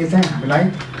 सबैले चाहिँ हामीलाई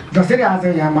जसरी आज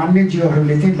यहाँ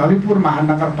मान्यज्यूहरूले चाहिँ ललितपुर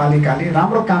महानगरपालिकाले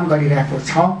राम्रो काम गरिरहेको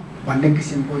छ भन्ने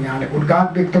किसिमको यहाँले उद्गार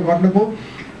व्यक्त गर्नुभयो,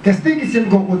 त्यस्तै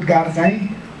किसिमको उद्गार चाहिँ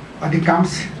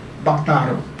अधिकांश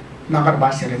वक्ताहरू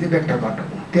नगरवासीहरूले चाहिँ व्यक्त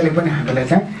गर्नुभयो। त्यसले पनि हामीलाई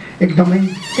चाहिँ एकदमै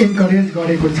इन्करेज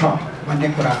गरेको छ भन्ने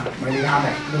कुरा मैले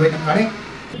यहाँलाई निवेदन गरेँ।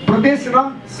 प्रदेश र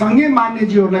सङ्घीय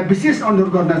मान्यज्यूहरूलाई विशेष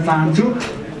अनुरोध गर्न चाहन्छु,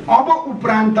 अब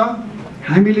उपरान्त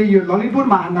हामीले यो ललितपुर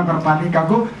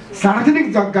महानगरपालिकाको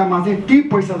सार्वजनिक जग्गामा चाहिँ ती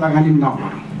पैसा लगानी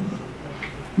नगरौँ।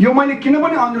 यो मैले किन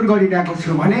पनि अनुरोध गरिरहेको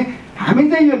छु भने हामी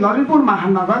चाहिँ यो ललितपुर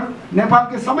महानगर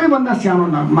नेपालको सबैभन्दा सानो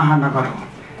महानगर हो।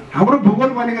 हाम्रो भूगोल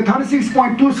भनेको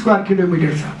 36.2 स्क्वायर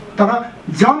किलोमिटर छ, तर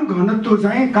जनघनत्व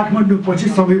चाहिँ काठमाडौँ पछि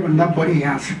सबैभन्दा बढी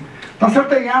यहाँ छ।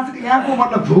 तसर्थ यहाँको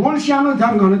मतलब भूगोल सानो,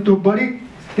 जनघनत्व बढी,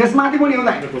 त्यसमाथि पनि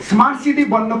एउटा स्मार्ट सिटी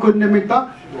बन्नको निमित्त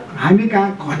हामी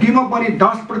कहाँ घटीमा पनि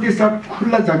 10%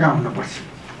 खुल्ला जग्गा हुनुपर्छ।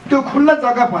 त्यो खुल्ला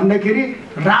जग्गा भन्दाखेरि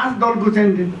राजदलको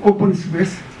चाहिँ ओपन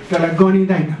स्पेस त्यसलाई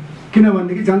गनिँदैन,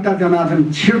 किनभनेदेखि जनता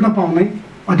जनार्दन छिर्न पाउने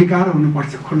अधिकार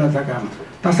हुनुपर्छ खुल्ला जग्गामा।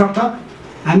 तसर्थ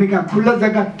हामी कहाँ खुल्ला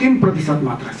जग्गा 3%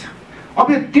 मात्र छ।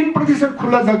 अब यो 3%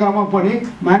 खुल्ला जग्गामा पनि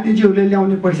मानिसहरूले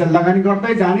ल्याउने पैसा लगानी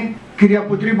गर्दै जाने,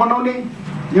 क्रियापुत्री बनाउने,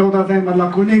 एउटा चाहिँ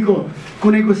मतलब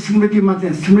कुनैको स्मृतिमा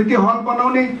चाहिँ स्मृति हल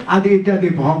बनाउने आदि इत्यादि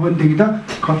भयो भनेदेखि त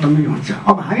खत्तमै हुन्छ।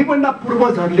 अब हामीभन्दा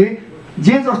पूर्वजहरूले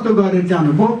जे जस्तो गरेर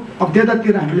जानुभयो, अब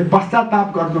त्यतातिर हामीले पश्चाताप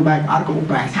गर्नु बाहेक अर्को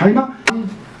उपाय छैन।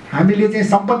 हामीले चाहिँ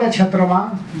सम्पदा क्षेत्रमा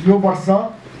यो वर्ष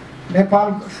नेपाल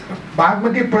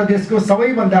बागमती प्रदेशको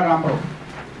सबैभन्दा राम्रो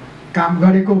काम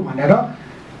गरेको भनेर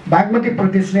बागमती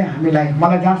प्रदेशले हामीलाई,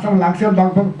 मलाई जहाँसम्म लाग्छ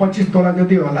लगभग 25 तोला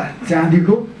जति होला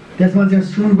चाँदीको, त्यसमा चाहिँ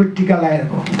सुनको टिका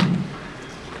लगाएको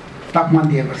तकमा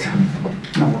दिएको छ,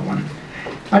 नम्बर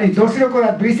 1। अनि दोस्रो कुरा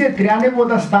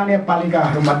 293वटा स्थानीय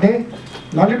पालिकाहरूमध्ये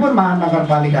ललितपुर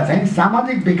महानगरपालिका चाहिँ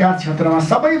सामाजिक विकास क्षेत्रमा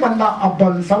सबैभन्दा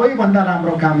अब्बल, सबैभन्दा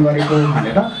राम्रो काम गरेको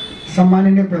भनेर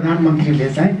सम्माननीय प्रधानमन्त्रीले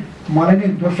चाहिँ मलाई नै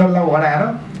दोस्रोलाई ओढाएर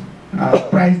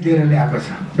प्राइज दिएर ल्याएको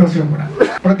छ। दोस्रो कुरा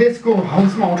प्रदेशको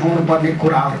हाउसमा उठाउनु पर्ने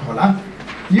कुराहरू होला।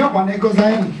 यो भनेको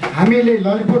चाहिँ हामीले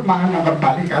ललितपुर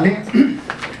महानगरपालिकाले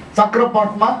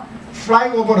चक्रपथमा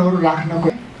फ्लाइओभरहरू राख्नको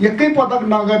एकै पटक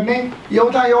नगर्ने,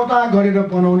 एउटा गरेर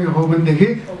बनाउने हो भनेदेखि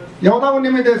एउटाको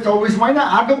निमित्त 24 महिना,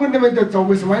 अर्कोको निमित्त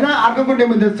 24 महिना, अर्कोको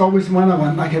निमित्त 24 महिना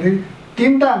भन्दाखेरि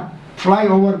 3टा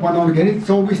फ्लाइओभर बनाउँदाखेरि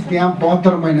 24 त्यहाँ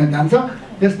 72 महिना जान्छ।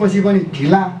 त्यसपछि पनि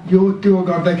ढिला यो त्यो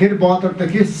गर्दाखेरि 72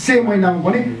 देखि 100 महिनामा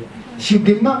पनि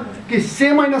सिद्धिन्न कि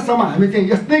 100 महिनासम्म हामी चाहिँ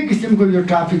यस्तै किसिमको यो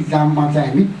ट्राफिक जाममा चाहिँ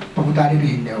हामी पहुँचाएर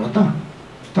हिँड्ने हो त।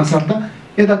 तसर्थ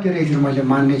यतातिर एकचोटि मैले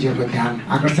मान्यज्यूहरूको ध्यान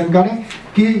आकर्षण गरेँ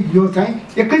कि यो चाहिँ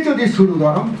एकैचोटि सुरु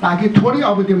गरौँ ताकि थोरै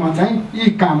अवधिमा चाहिँ यी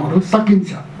कामहरू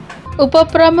सकिन्छ।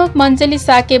 उपप्रमुख मञ्जली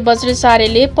साके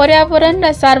बज्रचार्यले पर्यावरण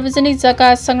र सार्वजनिक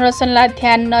जग्गा संरक्षणलाई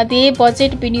ध्यान नदिए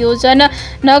बजेट विनियोजन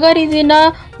नगरिदिन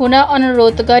हुन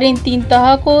अनुरोध गरिन्। 3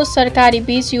 तहको सरकारी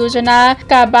बीज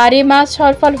योजनाका बारेमा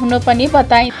छलफल हुन पनि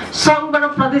बताइन्।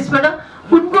 सङ्घबाट प्रदेशबाट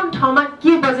कुन कुन ठाउँमा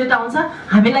के बजेट आउँछ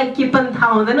हामीलाई के पनि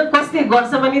थाहा हुँदैन, कसले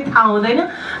गर्छ पनि थाहा हुँदैन,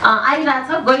 आइरहेछ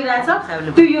गइरहेछ।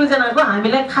 त्यो योजनाको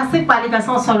हामीलाई खासै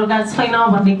पालिकासँग सरोकार छैन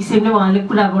भन्ने किसिमले उहाँले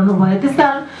कुरा गर्नुभयो।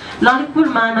 त्यसकारण ललितपुर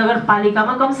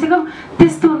महानगरपालिकामा कमसेकम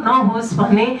त्यस्तो नहोस्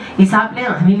भन्ने हिसाबले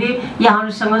हामीले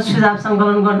यहाँहरूसँग सुझाव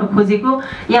सङ्कलन गर्न खोजेको।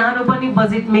 यहाँहरू पनि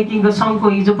बजेट मेकिङको सङ्घको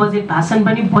हिजो बजेट भाषण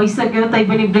पनि भइसक्यो,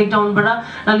 तैपनि ब्रेकडाउनबाट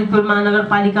ललितपुर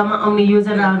महानगरपालिकामा आउने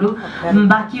योजनाहरू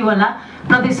बाँकी होला।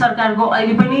 प्रदेश सरकारको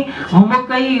अहिले पनि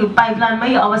होमवर्ककै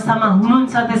पाइपलाइनमै अवस्थामा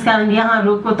हुनुहुन्छ। त्यसकारण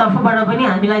यहाँहरूको तर्फबाट पनि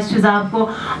हामीलाई सुझावको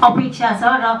अपेक्षा छ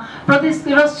र प्रदेश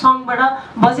र सङ्घबाट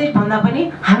बजेट भन्दा पनि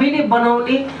हामीले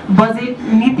बनाउने बजेट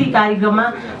नीति कार्यक्रममा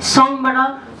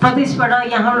सङ्घबाट प्रदेशबाट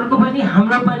यहाँहरूको पनि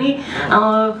हाम्रो पनि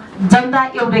जनता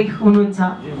एउटै हुनुहुन्छ।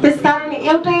 त्यसकारण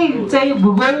एउटै चाहिँ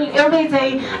भूगोल एउटै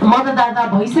चाहिँ मतदाता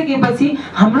भइसकेपछि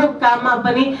हाम्रो काममा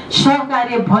पनि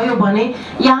सहकार्य भयो भने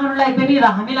यहाँहरूलाई पनि र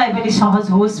हामीलाई पनि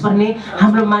सहज होस् भन्ने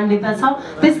हाम्रो मान्यता छ।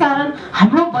 त्यसकारण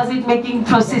हाम्रो बजेट मेकिङ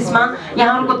प्रोसेसमा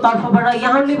यहाँहरूको तर्फबाट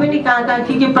यहाँहरूले पनि कहाँ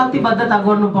कहाँ के प्रतिबद्धता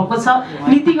गर्नुभएको छ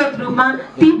नीतिगत रूपमा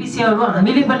ती विषयहरू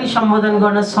हामीले पनि सम्बोधन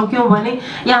गर्न सक्यौँ भने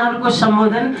यहाँहरूको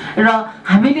सम्बोधन र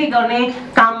हामीले गर्ने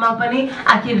काममा पनि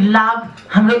आखिर लाभ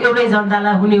हाम्रो एउटै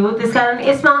जनतालाई हुने हो। त्यसकारण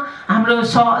यसमा हाम्रो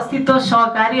अस्तित्व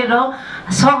सहकार्य र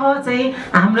चाहिँ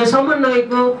हाम्रो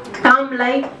समन्वयको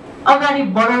कामलाई अगाडि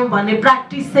बढाउँ भन्ने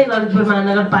प्र्याक्टिस चाहिँ ललितपुर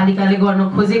महानगरपालिकाले गर्न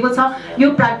खोजेको छ। यो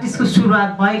प्र्याक्टिसको सुरुवात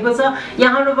भएको छ।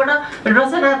 यहाँहरूबाट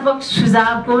रचनात्मक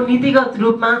सुझावको नीतिगत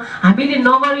रूपमा हामीले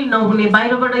नगरी नहुने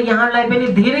बाहिरबाट यहाँहरूलाई पनि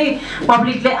धेरै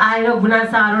पब्लिकले आएर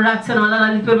गुनासाहरू राख्छन् होला।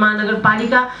 ललितपुर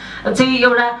महानगरपालिका चाहिँ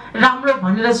एउटा राम्रो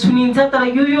भनेर सुनिन्छ तर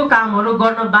यो कामहरू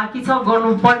गर्न बाँकी छ,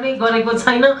 गर्नुपर्ने गरेको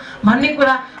छैन भन्ने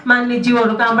कुरा मान्ने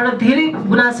जीवहरू कहाँबाट धेरै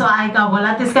गुनासो आएका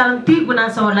होला। त्यसकारण ती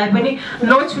गुनासोहरूलाई पनि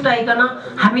नछुटाइकन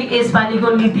हामी यसपालिको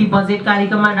नीति बजेट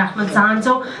कार्यक्रममा राख्न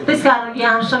चाहन्छौँ। त्यसकारण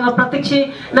यहाँहरूसँग प्रत्यक्ष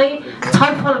नै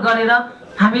छलफल गरेर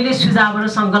हामीले सुझावहरू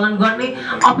सङ्कलन गर्ने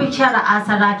अपेक्षा र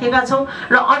आशा राखेका छौँ।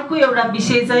 र अर्को एउटा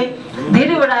विषय चाहिँ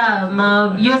धेरैवटा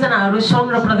योजनाहरू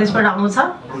सङ्घ र प्रदेशबाट आउँछ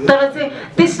तर चाहिँ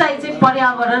त्यसलाई चाहिँ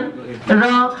पर्यावरण र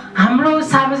हाम्रो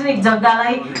सार्वजनिक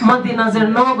जग्गालाई मध्यनजर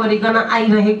नगरिकन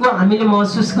आइरहेको हामीले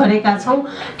महसुस गरेका छौँ।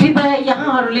 कृपया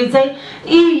यहाँहरूले चाहिँ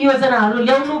यी योजनाहरू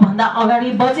ल्याउनुभन्दा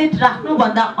अगाडि बजेट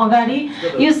राख्नुभन्दा अगाडि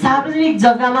यो सार्वजनिक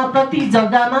जग्गामा प्रति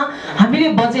जग्गामा हामीले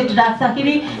बजेट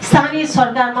राख्दाखेरि स्थानीय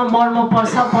सरकारमा मर्म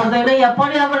पर्दैन या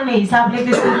पर्यावरणीय हिसाबले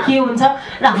त्यसको के हुन्छ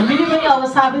र हामीले पनि अब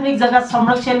सार्वजनिक जग्गा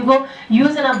संरक्षणको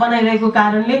योजना बनाइरहेको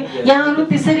कारणले यहाँहरू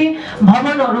त्यसरी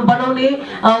भवनहरू बनाउने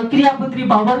क्रियापुत्री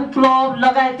भवन क्लब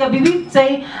लगायतका विविध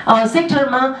चाहिँ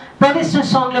सेक्टरमा प्रदेश र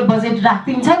सङ्घले बजेट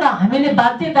राखिदिन्छ र हामीले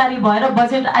बाध्यकारी भएर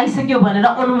बजेट आइसक्यो भनेर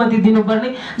अनुमति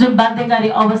दिनुपर्ने जुन बाध्यकारी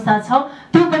अवस्था छ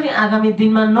त्यो पनि आगामी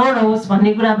दिनमा नरहोस्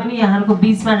भन्ने कुरा पनि यहाँहरूको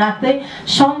बीचमा राख्दै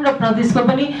सङ्घ र प्रदेशको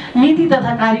पनि नीति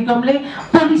तथा कार्यक्रमले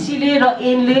पोलिसीले र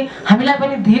ऐनले हामीलाई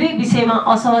पनि धेरै विषयमा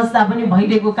असहजता पनि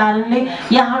भइरहेको कारणले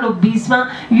यहाँहरू बीचमा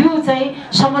यो चाहिँ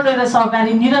समन्वय र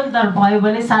सहकारी निरन्तर भयो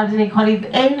भने सार्वजनिक खरिद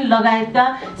ऐन लगायतका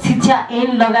शिक्षा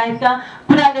ऐन लगायतका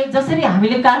कुराले जसरी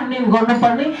हामीले कार्यान्वयन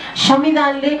गर्नुपर्ने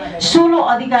संविधानले 16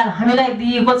 अधिकार हामीलाई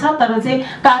दिएको छ तर चाहिँ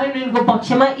कार्यान्वयनको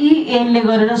पक्षमा यी ऐनले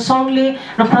गरेर सङ्घले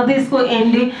र प्रदेशको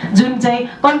ऐनले जुन चाहिँ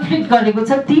कन्फ्लिक्ट गरेको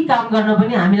छ ती काम गर्न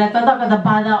पनि हामीलाई कता कता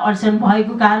बाधा अडचन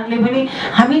भएको कारणले पनि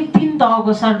हामी 3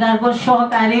 तहको सरकारको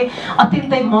सहकार्य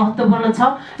अत्यन्तै महत्त्वपूर्ण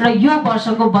छ र यो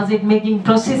वर्षको बजेट मेकिङ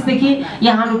प्रोसेसदेखि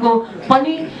यहाँहरूको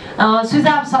पनि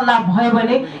सुझाव सल्लाह भयो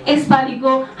भने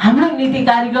यसपालिको हाम्रो नीति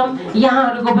कार्यक्रम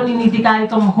यहाँहरूको पनि नीति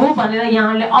कार्यक्रम हो भनेर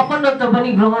यहाँहरूले अपनत्व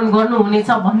पनि ग्रहण गर्नुहुनेछ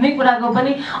भन्ने कुराको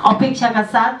पनि अपेक्षाका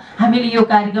साथ हामीले यो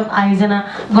कार्यक्रम आयोजना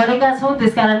गरेका छौँ।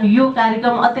 त्यसकारण यो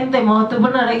कार्यक्रम अत्यन्तै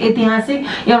महत्त्वपूर्ण र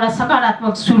ऐतिहासिक एउटा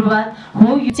सकारात्मक सुरुवात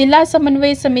हो। जिल्ला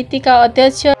समन्वय समितिका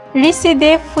अध्यक्ष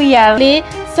ऋषिदेव फुयालले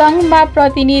सङ्घमा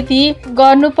प्रतिनिधि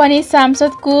गर्नुपर्ने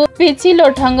सांसदको पेचिलो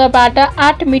ढङ्गबाट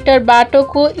 8 मिटर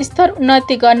बाटोको स्तर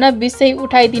उन्नति गर्न विषय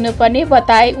उठाइदिनुपर्ने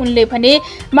बताए। उनले भने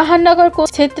महानगरको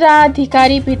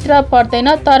क्षेत्राधिकारी भित्र पर्दैन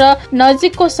तर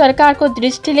नजिकको सरकारको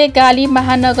दृष्टिले गाली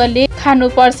महानगरले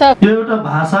खानुपर्छ। यो एउटा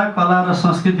भाषा कला र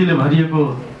संस्कृतिले भरिएको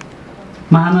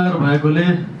महानगर भएकोले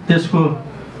त्यसको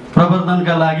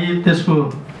प्रवर्धनका लागि त्यसको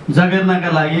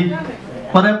जगेर्नाका लागि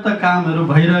पर्याप्त कामहरू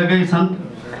भइरहेकै छन्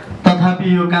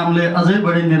तथापि यो कामले अझै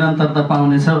बढी निरन्तरता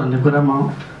पाउनेछ भन्ने कुरा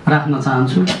म राख्न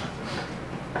चाहन्छु।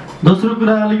 दोस्रो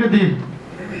कुरा अलिकति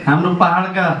हाम्रो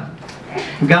पहाडका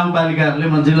गाउँपालिकाहरूले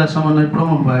म जिल्ला समन्वय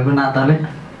प्रमुख भएको नाताले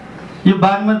यो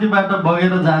बागमतीबाट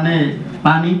बगेर जाने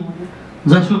पानी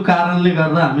जसको कारणले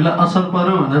गर्दा हामीलाई असर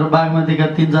पर्यो भनेर बागमतीका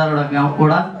 3-4वटा गाउँ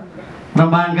ओडा र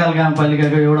महाकाल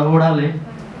गाउँपालिकाको एउटा ओडाले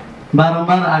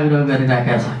बारम्बार आग्रह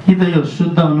गरिराखेका छ कि त यो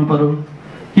शुद्ध हुनु पर्यो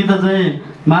कि त चाहिँ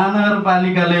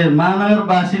महानगरपालिकाले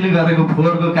महानगरवासीले गरेको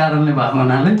फोहोरको कारणले भएको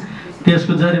हुनाले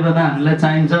त्यसको जरिवाना हामीलाई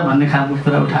चाहिन्छ भन्ने खालको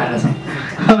कुरा उठाएका छन्।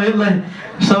 अब यसलाई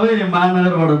सबै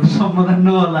महानगरबाट सम्बोधन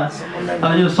नहोला,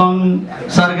 अब यो सङ्घ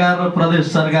सरकार र प्रदेश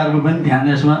सरकारको पनि ध्यान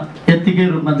यसमा यत्तिकै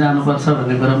रूपमा जानुपर्छ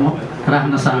भन्ने कुरा म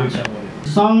राख्न चाहन्छु।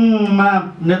 सङ्घमा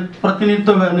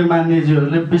प्रतिनिधित्व गर्ने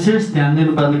मान्यज्यूहरूले विशेष ध्यान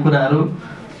दिनुपर्ने कुराहरू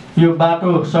यो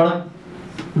बाटो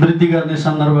सडक वृद्धि गर्ने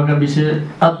सन्दर्भका विषय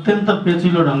अत्यन्त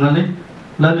पेचिलो ढङ्गले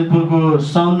ललितपुरको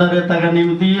सौन्दर्यताका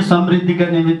निम्ति समृद्धिका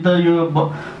निमित्त यो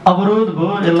अवरोध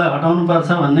भयो, यसलाई हटाउनुपर्छ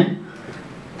भन्ने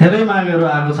धेरै मागहरू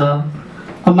आएको छ।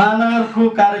 महानगरको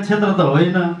कार्यक्षेत्र त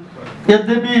होइन,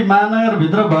 यद्यपि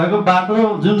महानगरभित्र भएको बाटो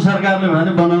जुन सरकारले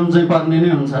भने बनाउनु चाहिँ पर्ने नै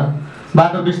हुन्छ,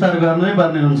 बाटो विस्तार गर्नै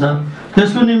पर्ने हुन्छ।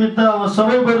 त्यसको निमित्त अब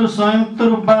सबैहरू संयुक्त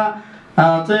रूपमा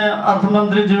चाहिँ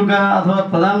अर्थमन्त्रीज्यूका अथवा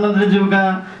प्रधानमन्त्रीज्यूका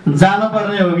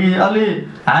जानुपर्ने हो कि अलि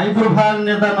हाई प्रोफाइल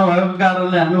नेता नभएको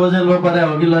कारणले हामी ओझेलो परे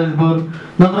हो कि ललितपुर,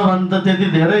 नत्र भने त त्यति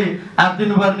धेरै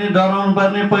आत्तिनुपर्ने डराउनु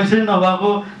पर्ने पैसै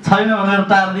नभएको छैन भनेर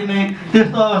टार्दिने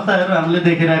त्यस्तो अवस्थाहरू हामीले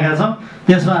देखिरहेका छौँ।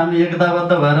 त्यसमा हामी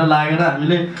एकताबद्ध भएर लागेर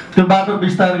हामीले त्यो बाटो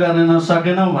विस्तार गर्न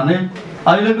नसकेनौँ भने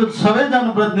अहिलेको सबै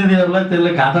जनप्रतिनिधिहरूलाई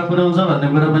त्यसले घाटा पुर्याउँछ भन्ने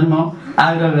कुरा पनि म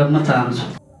आग्रह गर्न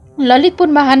चाहन्छु। ललितपुर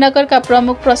महानगरका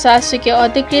प्रमुख प्रशासकीय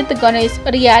अधिकृत गणेश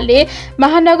रियालले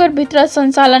महानगरभित्र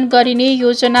सञ्चालन गरिने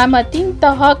योजनामा 3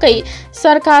 तहकै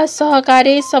सरकार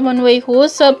सहकारी समन्वय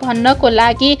होस् भन्नको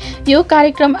लागि यो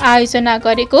कार्यक्रम आयोजना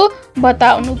गरेको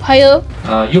बताउनुभयो।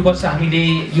 यो वर्ष हामीले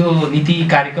यो नीति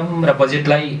कार्यक्रम र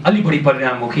बजेटलाई अलि बढी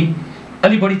परिणाममुखी,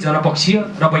 अलि बढी जनपक्षीय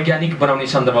र वैज्ञानिक बनाउने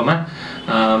सन्दर्भमा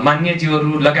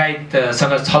मान्यज्यूहरू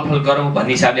लगायतसँग छलफल गरौँ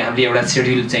भन्ने हिसाबले हामीले एउटा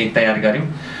सेड्युल चाहिँ तयार गऱ्यौँ।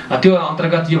 त्यो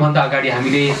अन्तर्गत योभन्दा अगाडि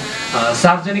हामीले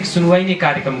सार्वजनिक सुनवाई नै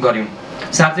कार्यक्रम गऱ्यौँ।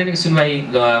 सार्वजनिक सुनवाई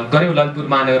गऱ्यौँ ललितपुर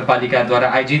महानगरपालिकाद्वारा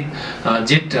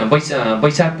आयोजित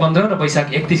वैशाख 15 र वैशाख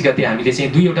 31 गते हामीले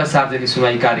चाहिँ 2वटा सार्वजनिक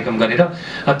सुनवाई कार्यक्रम गरेर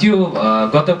त्यो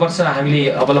गत वर्ष हामीले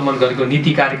अवलम्बन गरेको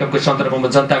नीति कार्यक्रमको सन्दर्भमा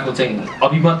जनताको चाहिँ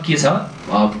अभिमत के छ,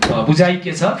 बुझाइ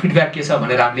के छ, फिडब्याक के छ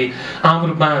भनेर हामीले आम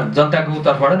रूपमा जनताको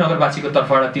तर्फबाट नगरवासीको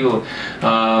तर्फबाट त्यो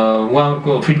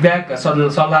उहाँहरूको फिडब्याक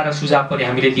सल्लाह र सुझाव पनि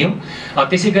हामीले लियौँ।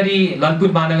 त्यसै गरी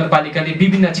ललितपुर महानगरपालिकाले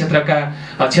विभिन्न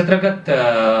क्षेत्रगत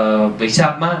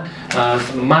हिसाबमा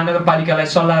महानगरपालिकालाई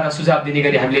सल्लाह र सुझाव दिने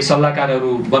गरी हामीले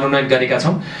सल्लाहकारहरू मनोनयन गरेका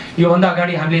छौँ। योभन्दा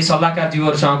अगाडि हामीले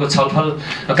सल्लाहकारज्यूहरूसँगको छलफल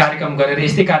कार्यक्रम गरेर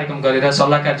यस्तै कार्यक्रम गरेर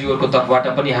सल्लाहकारज्यूहरूको तर्फबाट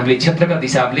पनि हामीले क्षेत्रगत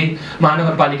हिसाबले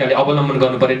महानगरपालिकाले अवलम्बन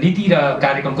गर्नुपर्ने नीति र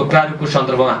कार्यक्रमको प्रारूपको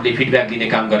सन्दर्भमा हामीले फिडब्याक दिने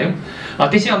काम गऱ्यौँ।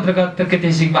 त्यसै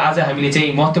अन्तर्गत आज हामीले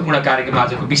चाहिँ महत्त्वपूर्ण कार्यक्रम,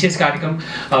 आजको विशेष कार्यक्रम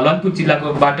ललितपुर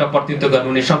जिल्लाकोबाट प्रतिनिधित्व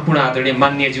गर्नुहुने सम्पूर्ण आदरणीय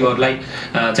मान्यज्यूहरूलाई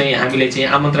चाहिँ हामीले चाहिँ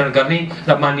आमन्त्रण गर्ने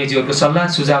र मान्यज्यूहरूको सल्लाह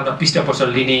सुझाव र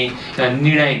पृष्ठपोषण लिने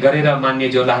निर्णय गरेर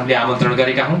मान्यज्यूहरूलाई हामीले आमन्त्रण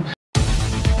गरेका हौँ।